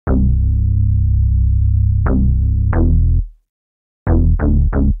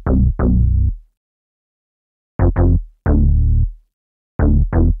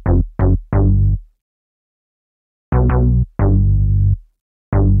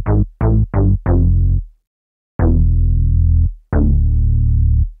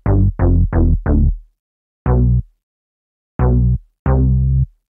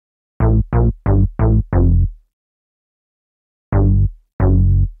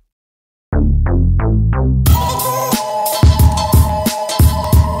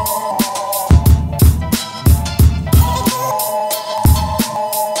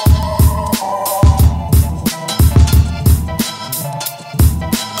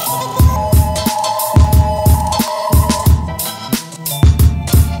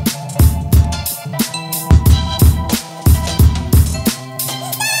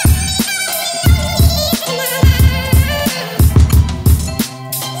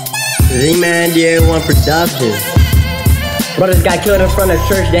Zman DA1 production. Brothers got killed in front of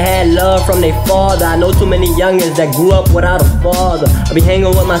church, they had love from their father. I know too many youngins that grew up without a father. I be hanging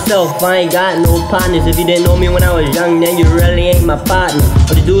with myself, I ain't got no partners. If you didn't know me when I was young, then you really ain't my partner.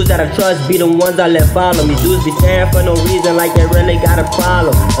 But the dudes that I trust be the ones I let follow me. Dudes be staring for no reason like they really got a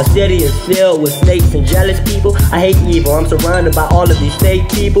problem. A city is filled with snakes and jealous people. I hate evil, I'm surrounded by all of these fake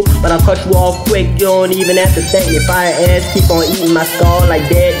people. But I'll cut you off quick, you don't even have to thank me. Fire ants keep on eating my skull like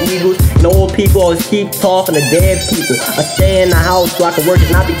dead eagles. And old people always keep talking to dead people. I stay in the house so I can work,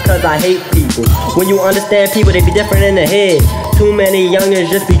 it's not because I hate people. When you understand people, they be different in the head. Too many youngins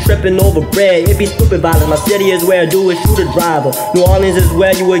just be tripping over bread. It be stupid violence. My city is where a dude would shoot a driver. New Orleans is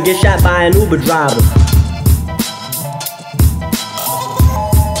where you would get shot by an Uber driver.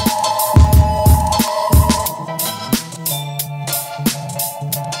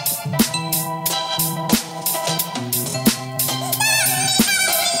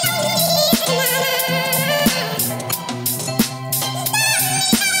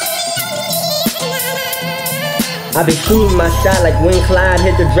 I be shooting my shot like when Clyde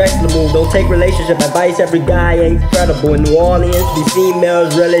hit the Drexler move. Don't take relationship advice, every guy ain't credible. In New Orleans, these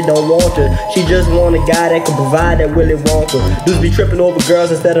females really don't want her. She just want a guy that can provide that Willy Wonka. Dudes be tripping over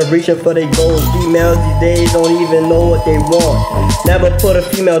girls instead of reaching for their goals. Females these days don't even know what they want. Never put a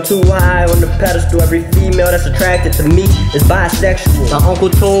female too high on the pedestal. Every female that's attracted to me is bisexual. My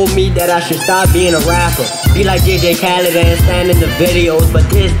uncle told me that I should stop being a rapper. Be like JJ Khaled and stand in the videos. But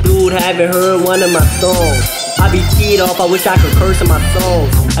this dude haven't heard one of my songs. I be teed off, I wish I could curse in my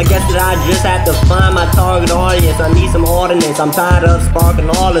songs. I guess that I just have to find my target audience. I need some ordinance, I'm tired of sparking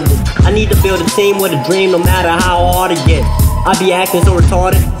all of this. I need to build a team with a dream no matter how hard it gets. I be acting so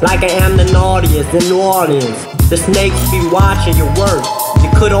retarded, like I am the naughtiest in New Orleans. The snakes be watching your work. You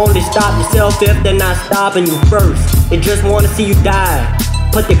could only stop yourself if they're not stopping you first. They just wanna see you die,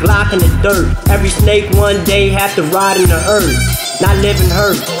 put the Glock in the dirt. Every snake one day have to rot in the earth. Not living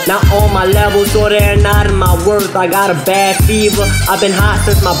hurt, not on my level, so they're not in my worth. I got a bad fever, I've been hot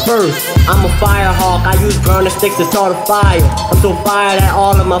since my birth. I'm a fire hawk, I use burner sticks to start a fire. I'm so fired that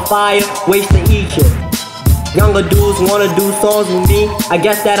all of my fire waits to eat you. Younger dudes wanna do songs with me, I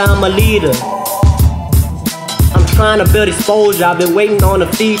guess that I'm a leader. I'm trying to build exposure, I've been waiting on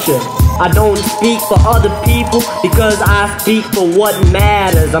a feature. I don't speak for other people because I speak for what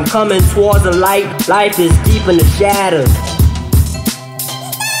matters. I'm coming towards the light, life is deep in the shadows.